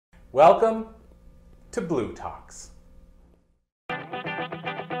Welcome to Blue Talks.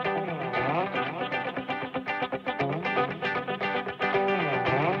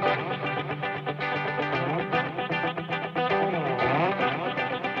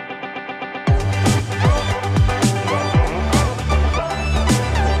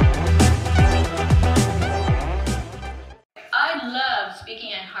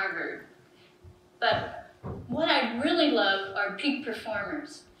 But what I really love are peak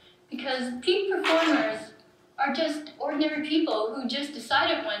performers, because peak performers are just ordinary people who just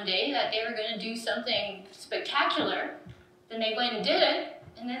decided one day that they were going to do something spectacular, then they went and did it,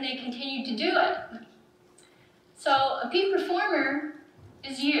 and then they continued to do it. So a peak performer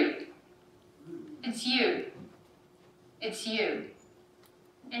is you. It's you. It's you.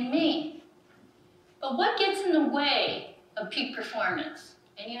 And me. But what gets in the way of peak performance?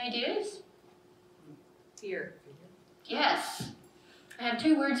 Any ideas? Fear. Yes. I have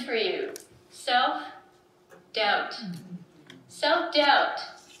two words for you. Self-doubt. Self-doubt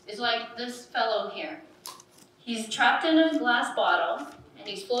is like this fellow here. He's trapped in a glass bottle and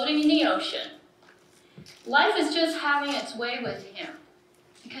he's floating in the ocean. Life is just having its way with him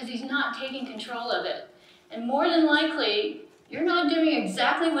because he's not taking control of it. And more than likely, you're not doing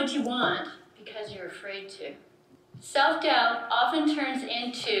exactly what you want because you're afraid to. Self-doubt often turns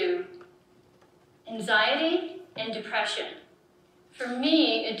into anxiety and depression. For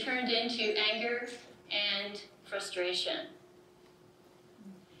me, it turned into anger and frustration.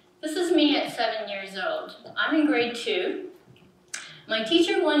 This is me at 7 years old. I'm in grade 2. My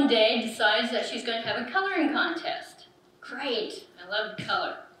teacher one day decides that she's going to have a coloring contest. Great, I love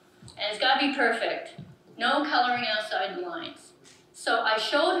color. And it's got to be perfect. No coloring outside the lines. So I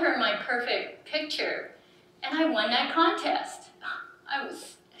showed her my perfect picture, and I won that contest. I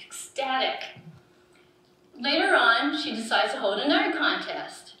was ecstatic. Later on, she decides to hold another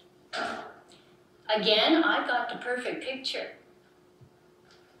contest. Again, I got the perfect picture.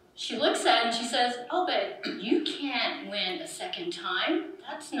 She looks at it and she says, "Oh, but you can't win a second time.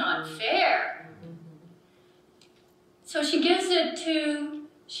 That's not fair." So she gives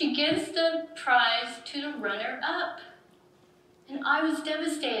the prize to the runner-up. And I was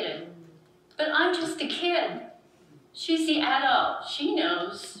devastated. But I'm just a kid. She's the adult. She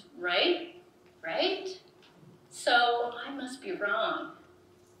knows, right? Right? So I must be wrong.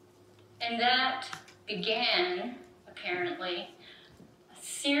 And that began, apparently, a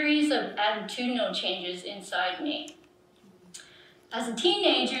series of attitudinal changes inside me. As a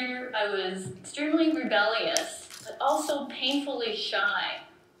teenager, I was extremely rebellious, but also painfully shy.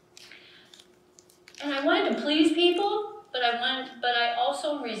 And I wanted to please people, but I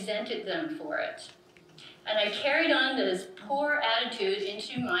also resented them for it. And I carried on this poor attitude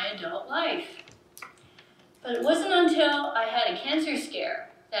into my adult life. But it wasn't until I had a cancer scare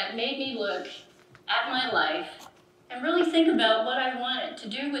that made me look at my life and really think about what I wanted to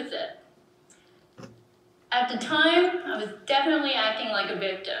do with it. At the time, I was definitely acting like a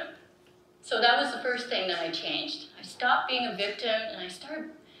victim. So that was the first thing that I changed. I stopped being a victim and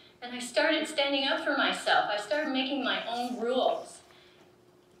I started standing up for myself. I started making my own rules.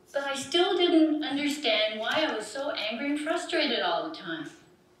 But I still didn't understand why I was so angry and frustrated all the time.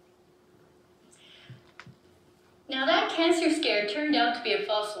 Now that cancer scare turned out to be a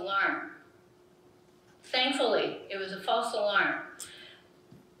false alarm. Thankfully, it was a false alarm.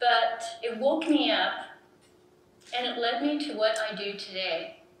 But it woke me up and it led me to what I do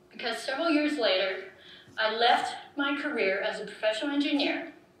today. Because several years later, I left my career as a professional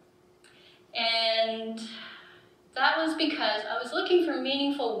engineer. And that was because I was looking for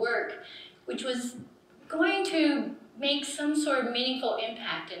meaningful work, which was going to make some sort of meaningful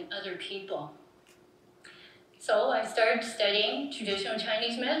impact in other people. So I started studying traditional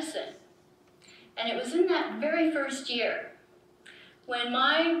Chinese medicine. And it was in that very first year when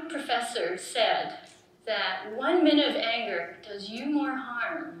my professor said that 1 minute of anger does you more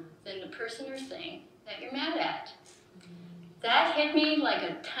harm than the person or thing that you're mad at. That hit me like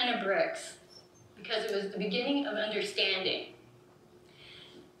a ton of bricks because it was the beginning of understanding.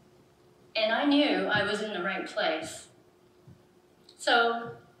 And I knew I was in the right place.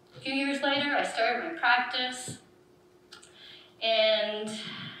 So a few years later, I started my practice, and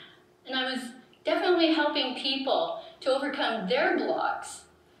I was definitely helping people to overcome their blocks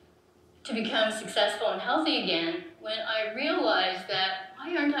to become successful and healthy again when I realized that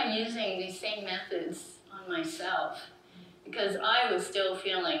why aren't I using these same methods on myself? Because I was still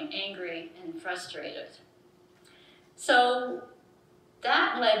feeling angry and frustrated. So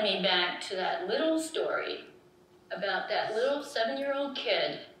that led me back to that little story about that little 7-year-old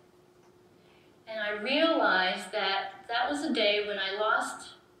kid. And I realized that that was a day when I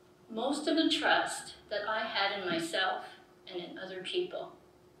lost most of the trust that I had in myself and in other people.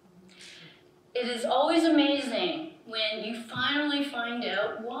 It is always amazing when you finally find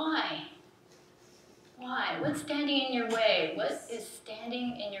out why. Why? What's standing in your way? What is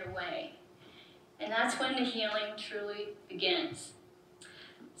standing in your way? And that's when the healing truly begins.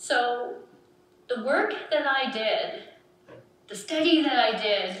 So the work that I did, the study that I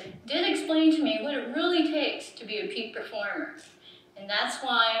did explain to me what it really takes to be a peak performer. And that's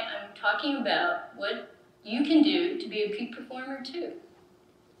why I'm talking about what you can do to be a peak performer too.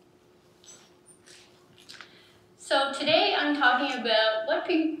 So today I'm talking about what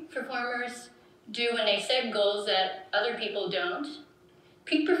peak performers do when they set goals that other people don't.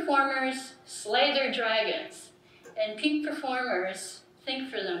 Peak performers slay their dragons, and peak performers think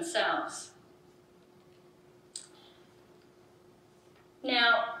for themselves.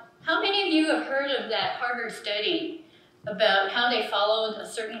 Now, how many of you have heard of that Harvard study about how they followed a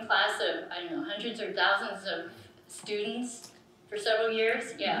certain class of, I don't know, hundreds or thousands of students for several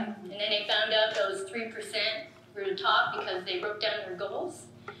years? Yeah. And then they found out those 3% were the top because they wrote down their goals.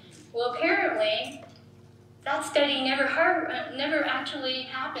 Well, apparently, that study never actually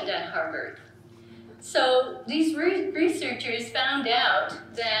happened at Harvard. So these researchers found out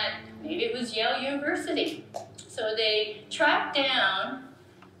that maybe it was Yale University. So they tracked down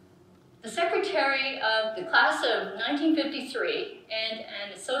the secretary of the class of 1953 and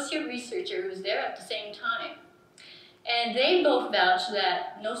an associate researcher who was there at the same time. And they both vouched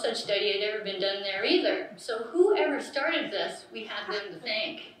that no such study had ever been done there either. So whoever started this, we had them to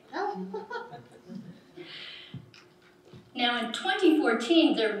thank. Now in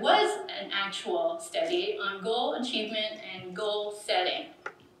 2014, there was an actual study on goal achievement and goal setting.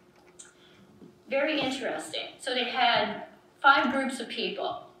 Very interesting. So they had 5 groups of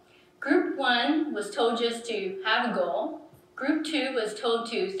people. Group 1 was told just to have a goal. Group 2 was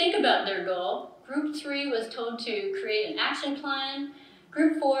told to think about their goal. Group 3 was told to create an action plan.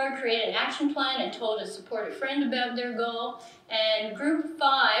 Group 4 created an action plan and told to support a friend about their goal. And Group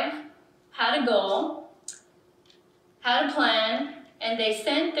 5 had a goal, had a plan, and they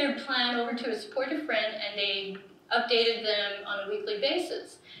sent their plan over to a supportive friend and they updated them on a weekly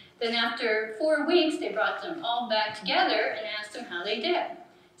basis. Then after 4 weeks, they brought them all back together and asked them how they did.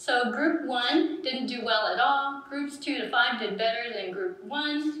 So Group 1 didn't do well at all. Groups 2 to 5 did better than Group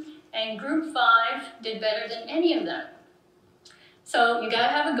 1. And Group 5 did better than any of them. So you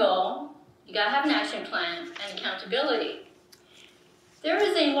gotta have a goal, you gotta have an action plan, and accountability. There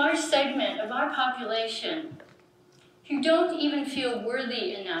is a large segment of our population who don't even feel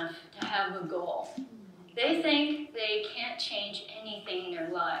worthy enough to have a goal. They think they can't change anything in their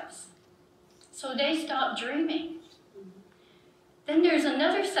lives. So they stop dreaming. Then there's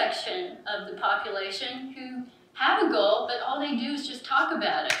another section of the population who have a goal, but all they do is just talk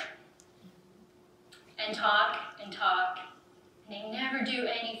about it. And talk, and talk, and they never do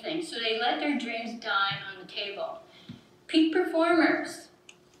anything. So they let their dreams die on the table. Peak performers,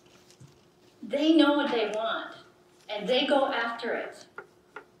 they know what they want, and they go after it.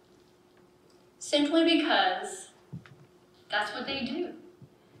 Simply because that's what they do.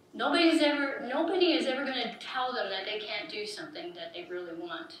 Nobody is ever going to tell them that they can't do something that they really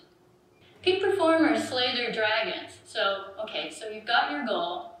want. Peak performers slay their dragons. So, okay, so you've got your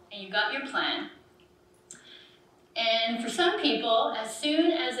goal, and you've got your plan. And for some people, as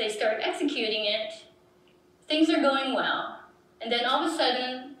soon as they start executing it, things are going well. And then all of a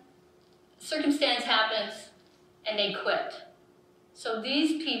sudden, circumstance happens, and they quit. So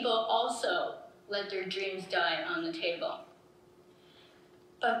these people also let their dreams die on the table.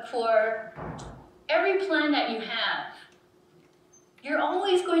 But for every plan that you have, you're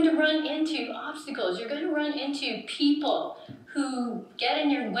always going to run into obstacles. You're going to run into people who get in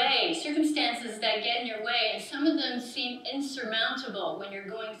your way, circumstances that get in your way, and some of them seem insurmountable when you're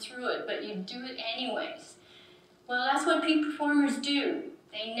going through it, but you do it anyways. Well, that's what peak performers do.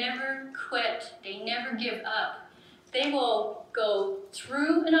 They never quit. They never give up. They will go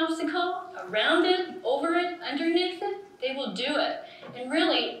through an obstacle, around it, over it, underneath it. They will do it. And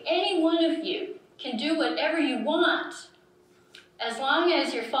really, any one of you can do whatever you want as long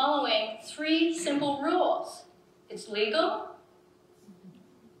as you're following 3 simple rules. It's legal,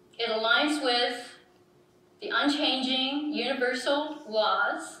 it aligns with the unchanging universal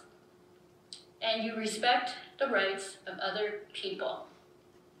laws, and you respect the rights of other people.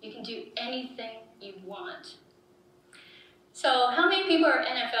 You can do anything you want. So how many people are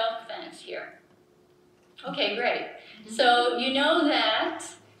NFL fans here? Okay, great. So you know that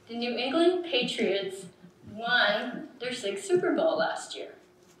the New England Patriots won their 6th Super Bowl last year.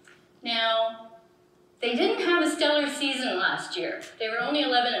 Now, They didn't have a stellar season last year. They were only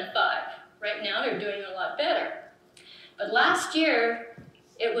 11-5. Right now, they're doing a lot better. But last year,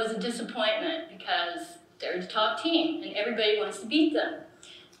 it was a disappointment because they're the top team and everybody wants to beat them.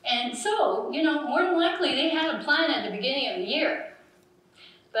 And so, you know, more than likely, they had a plan at the beginning of the year.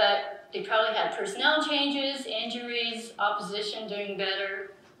 But they probably had personnel changes, injuries, opposition doing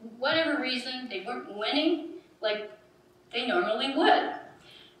better. Whatever reason, they weren't winning like they normally would.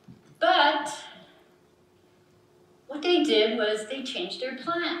 But what they did was they changed their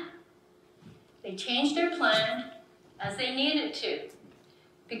plan. They changed their plan as they needed to,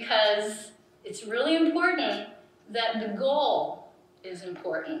 because it's really important that the goal is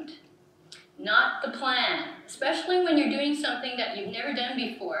important, not the plan, especially when you're doing something that you've never done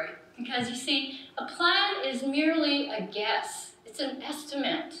before. Because you see, a plan is merely a guess. It's an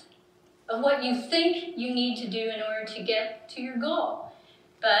estimate of what you think you need to do in order to get to your goal.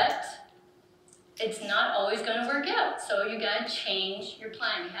 But it's not always going to work out, so you got to change your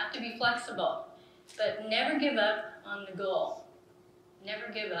plan. You have to be flexible, but never give up on the goal.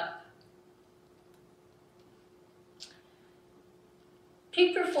 Never give up.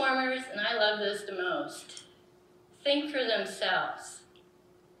 Peak performers, and I love this the most, think for themselves.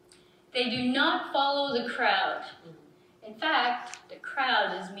 They do not follow the crowd. In fact, the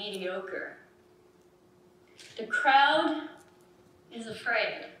crowd is mediocre. The crowd is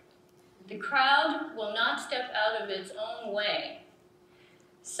afraid. The crowd will not step out of its own way.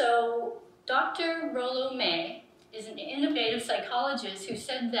 So Dr. Rollo May is an innovative psychologist who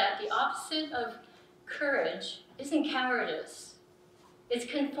said that the opposite of courage isn't cowardice, it's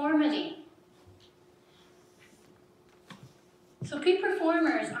conformity. So peak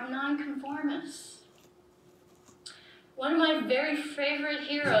performers are nonconformists. One of my very favorite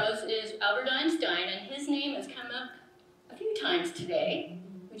heroes is Albert Einstein, and his name has come up a few times today,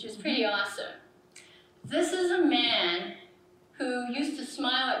 which is pretty awesome. This is a man who used to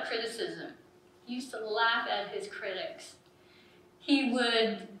smile at criticism. He used to laugh at his critics. He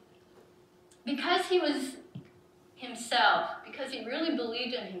would, because he was himself, because he really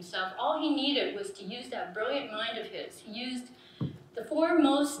believed in himself, all he needed was to use that brilliant mind of his. He used the four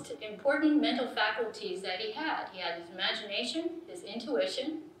most important mental faculties that he had. He had his imagination, his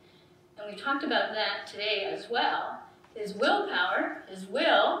intuition, and we talked about that today as well. His willpower, his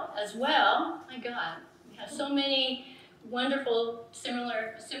will as well. My God, we have so many wonderful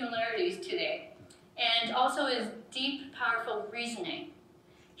similarities today. And also his deep, powerful reasoning.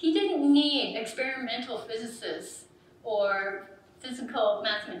 He didn't need experimental physicists or physical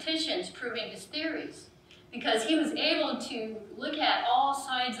mathematicians proving his theories, because he was able to look at all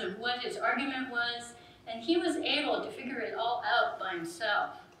sides of what his argument was, and he was able to figure it all out by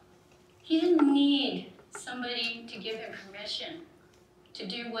himself. He didn't need somebody to give him permission to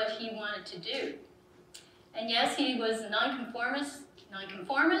do what he wanted to do. And yes, he was a nonconformist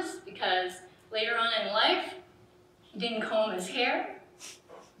because later on in life, he didn't comb his hair,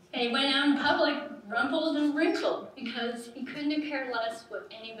 and he went out in public rumpled and wrinkled because he couldn't have cared less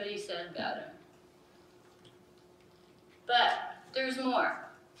what anybody said about him. But there's more.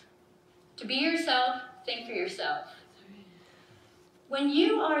 To be yourself, think for yourself. When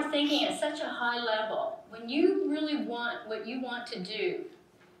you are thinking at such a high level, when you really want what you want to do,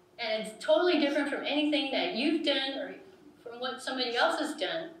 and it's totally different from anything that you've done or from what somebody else has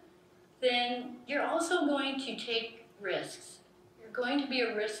done, then you're also going to take risks. You're going to be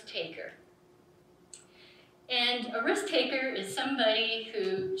a risk taker. And a risk taker is somebody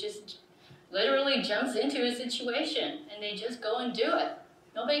who just literally jumps into a situation and they just go and do it.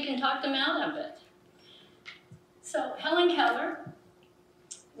 Nobody can talk them out of it. So Helen Keller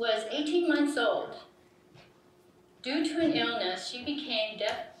was 18 months old. Due to an illness, she became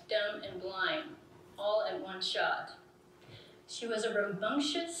deaf, dumb, and blind, all at one shot. She was a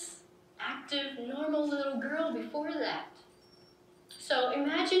rambunctious, active, normal little girl before that. So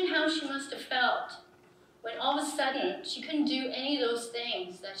imagine how she must have felt when all of a sudden she couldn't do any of those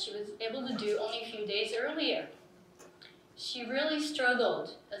things that she was able to do only a few days earlier. She really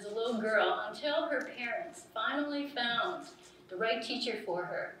struggled as a little girl until her parents finally found the right teacher for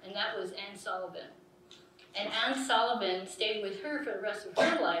her, and that was Anne Sullivan. And Anne Sullivan stayed with her for the rest of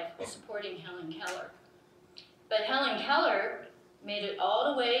her life, supporting Helen Keller. But Helen Keller made it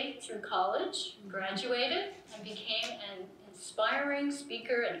all the way through college, graduated, and became an inspiring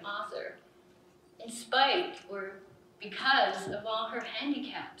speaker and author, in spite or because of all her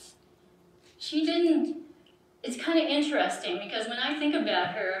handicaps. She didn't, it's kind of interesting because when I think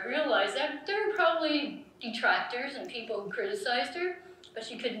about her, I realize that there were probably detractors and people who criticized her, but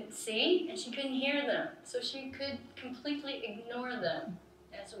she couldn't see and she couldn't hear them, so she could completely ignore them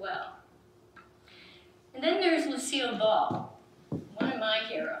as well. And then there's Lucille Ball, one of my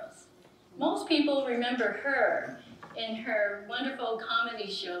heroes. Most people remember her in her wonderful comedy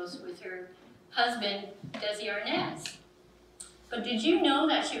shows with her husband, Desi Arnaz. But did you know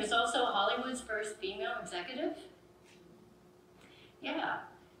that she was also Hollywood's first female executive? Yeah,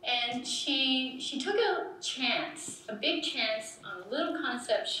 and she took a chance, a big chance, on a little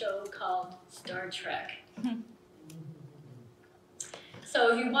concept show called Star Trek.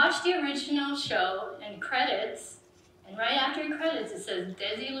 So if you watch the original show and credits, and right after the credits it says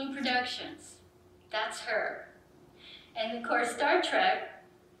Desi Liu Productions. That's her. And of course Star Trek,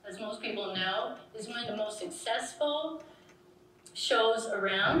 as most people know, is one of the most successful shows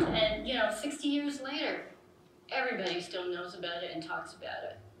around, and 60 years later, everybody still knows about it and talks about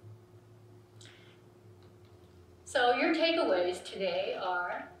it. So your takeaways today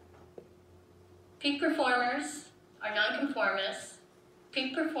are: peak performers are nonconformists.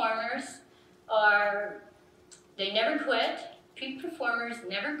 Peak performers they never quit. Peak performers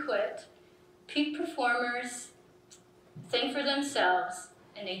never quit. Peak performers think for themselves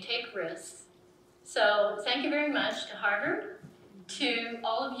and they take risks. So thank you very much to Harvard, to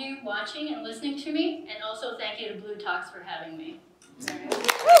all of you watching and listening to me, and also thank you to Blue Talks for having me.